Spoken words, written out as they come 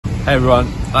Hey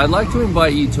everyone, I'd like to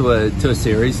invite you to a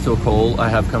series, to a call I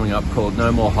have coming up called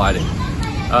No More Hiding.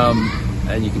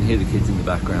 And you can hear the kids in the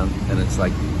background, and it's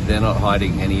like they're not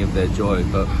hiding any of their joy.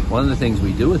 But one of the things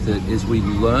we do with it is we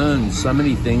learn so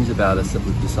many things about us that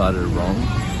we've decided are wrong,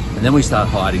 and then we start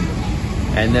hiding them,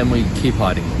 and then we keep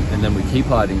hiding them, and then we keep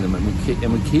hiding them, and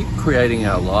we keep creating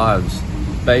our lives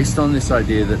based on this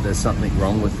idea that there's something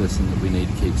wrong with us and that we need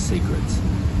to keep secrets.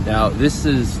 Now, this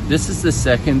is the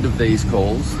second of these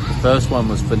calls. The first one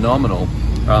was phenomenal.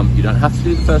 You don't have to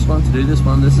do the first one to do this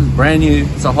one. This is brand new.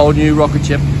 It's a whole new rocket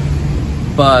ship.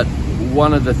 But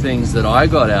one of the things that I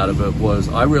got out of it was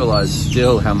I realized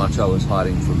still how much I was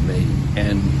hiding from me.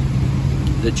 And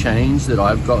the change that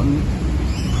I've gotten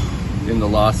in the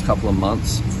last couple of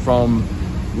months from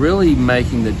really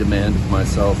making the demand of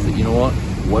myself that, you know what,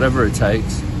 whatever it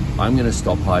takes, I'm going to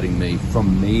stop hiding me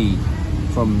from me.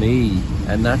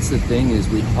 And that's the thing, is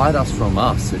we hide us from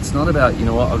us. It's not about, you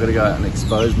know what, I've got to go out and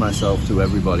expose myself to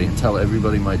everybody and tell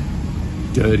everybody my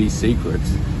dirty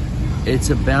secrets. It's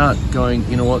about going,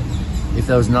 you know what, if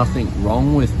there was nothing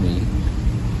wrong with me,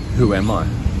 who am I?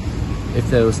 If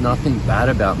there was nothing bad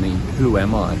about me, who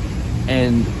am I?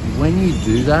 And when you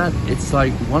do that, it's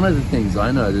like, one of the things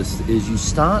I noticed is you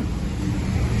start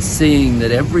seeing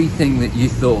that everything that you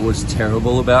thought was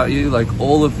terrible about you, like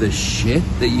all of the shit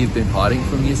that you've been hiding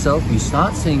from yourself, you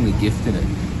start seeing the gift in it.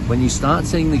 When you start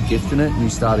seeing the gift in it and you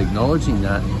start acknowledging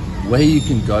that, where you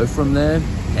can go from there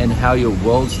and how your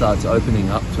world starts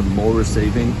opening up to more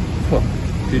receiving.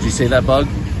 Did you see that bug?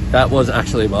 That was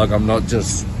actually a bug. I'm not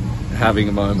just having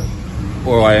a moment,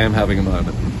 or I am having a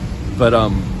moment.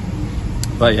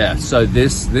 But yeah, so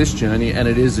this journey, and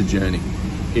it is a journey,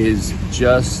 is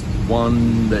just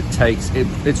one that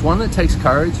it's one that takes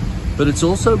courage, but it's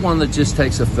also one that just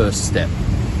takes a first step.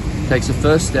 It takes a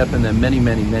first step and then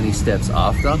many steps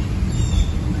after,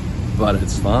 but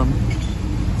it's fun.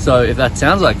 So if that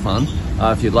sounds like fun,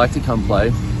 if you'd like to come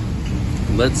play,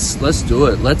 let's do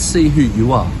it. Let's see who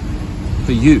you are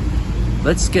for you.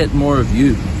 Let's get more of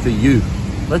you for you.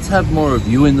 Let's have more of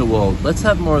you in the world. Let's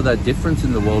have more of that difference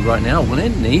in the world right now when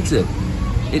it needs it.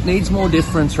 It needs more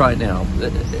difference right now.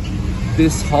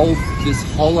 This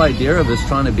whole idea of us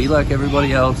trying to be like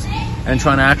everybody else and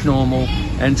trying to act normal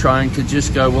and trying to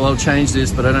just go, well, I'll change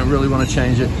this, but I don't really want to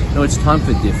change it. No, it's time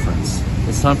for difference.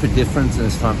 It's time for difference, and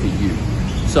it's time for you.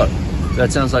 So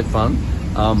that sounds like fun.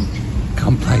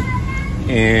 Come play.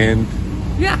 And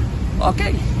yeah,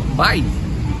 okay, bye.